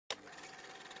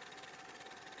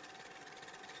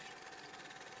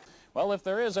Well, if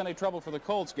there is any trouble for the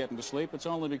Colts getting to sleep, it's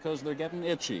only because they're getting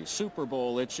itchy. Super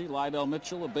Bowl itchy. Lydell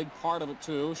Mitchell, a big part of it,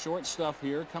 too. Short stuff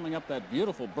here. Coming up, that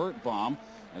beautiful Burt bomb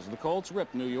as the Colts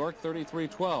rip New York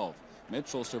 33-12.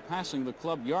 Mitchell surpassing the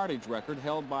club yardage record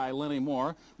held by Lenny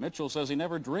Moore. Mitchell says he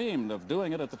never dreamed of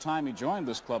doing it at the time he joined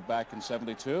this club back in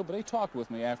 '72, but he talked with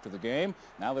me after the game.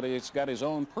 Now that he's got his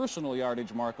own personal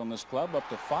yardage mark on this club, up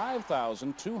to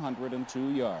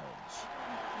 5,202 yards.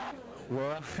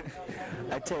 Well,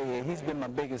 I tell you, he's been my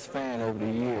biggest fan over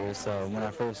the years. When I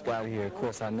first got here, of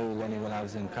course, I knew Lenny when I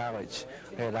was in college.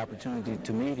 I had the opportunity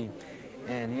to meet him.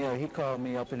 And, you know, he called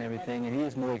me up and everything, and he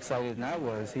was more excited than I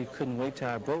was. He couldn't wait till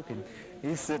I broke it.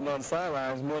 He's sitting on the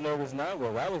sidelines more nervous than I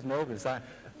was. I was nervous. I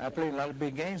played a lot of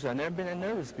big games, but I've never been that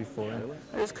nervous before.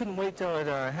 I just couldn't wait till it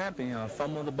happened. You know, I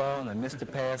fumbled the ball and I missed the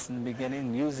pass in the beginning.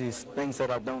 And usually it's things that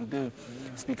I don't do.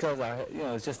 It's because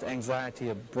it's just the anxiety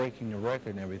of breaking the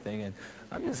record and everything. And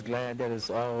I'm just glad that it's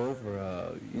all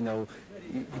over. You know,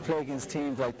 you play against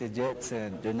teams like the Jets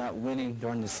and they're not winning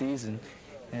during the season,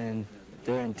 and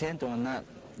they're intent on not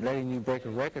letting you break a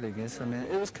record against them. And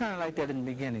it was kind of like that in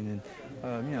the beginning.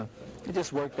 And, you know, it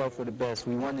just worked out for the best.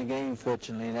 We won the game,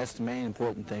 fortunately, and that's the main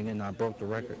important thing, and I broke the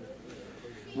record.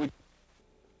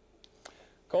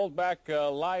 Called back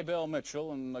Lydell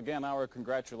Mitchell, and again, our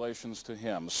congratulations to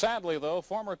him. Sadly, though,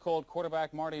 former Colt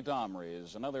quarterback Marty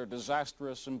Domrey's another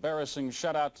disastrous, embarrassing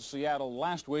shutout to Seattle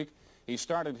last week. He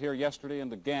started here yesterday,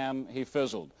 and again, he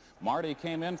fizzled. Marty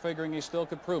came in figuring he still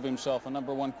could prove himself a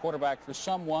 #1 quarterback for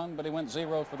someone, but he went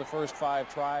 0 for the first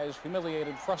 5 tries,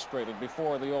 humiliated, frustrated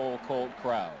before the old Colt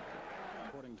crowd.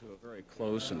 According to a very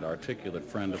close and articulate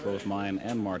friend of both mine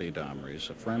and Marty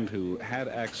Domrey's, a friend who had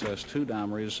access to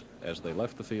Domrey's as they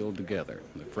left the field together,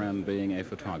 the friend being a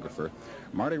photographer,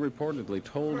 Marty reportedly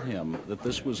told him that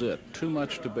this was it, too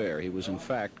much to bear. He was, in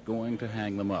fact, going to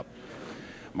hang them up.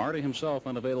 Marty himself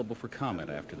unavailable for comment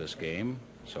after this game,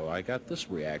 so I got this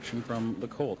reaction from the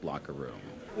Colt locker room.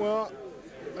 Well,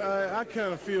 I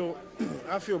kind of feel,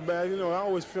 I feel bad. You know, I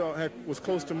always felt was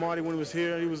close to Marty when he was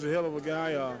here. He was a hell of a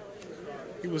guy.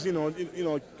 He was, you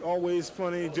know, always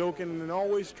funny, joking, and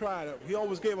always tried. He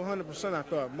always gave 100%. I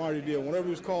thought Marty did whatever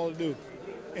he was called to do,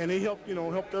 and he helped, you know,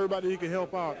 helped everybody he could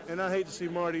help out. And I hate to see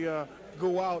Marty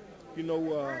go out, you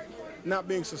know, not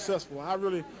being successful. I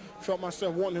really felt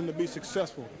myself wanting him to be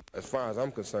successful. As far as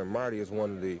I'm concerned, Marty is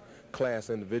one of the class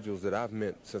individuals that I've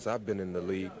met since I've been in the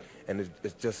league, and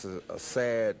it's just a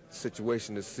sad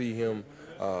situation to see him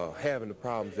having the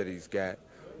problems that he's got.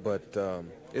 But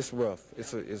it's rough.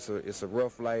 It's a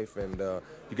rough life, and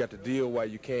you got to deal while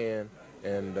you can,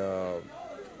 and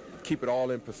keep it all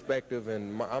in perspective.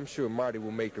 And I'm sure Marty will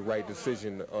make the right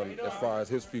decision as far as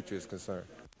his future is concerned.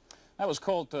 That was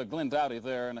Colt Glenn Dowdy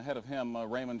there, and ahead of him,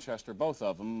 Raymond Chester, both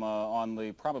of them, on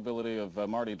the probability of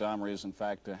Marty Domrey's, in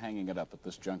fact, hanging it up at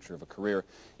this juncture of a career,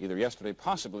 either yesterday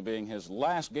possibly being his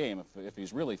last game, if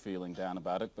he's really feeling down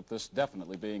about it, but this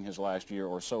definitely being his last year,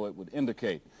 or so it would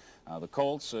indicate. The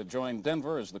Colts joined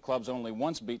Denver as the club's only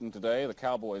once beaten today. The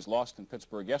Cowboys lost in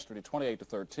Pittsburgh yesterday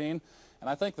 28-13, and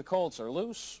I think the Colts are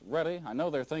loose, ready. I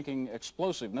know they're thinking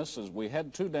explosiveness as we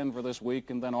head to Denver this week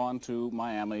and then on to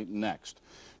Miami next.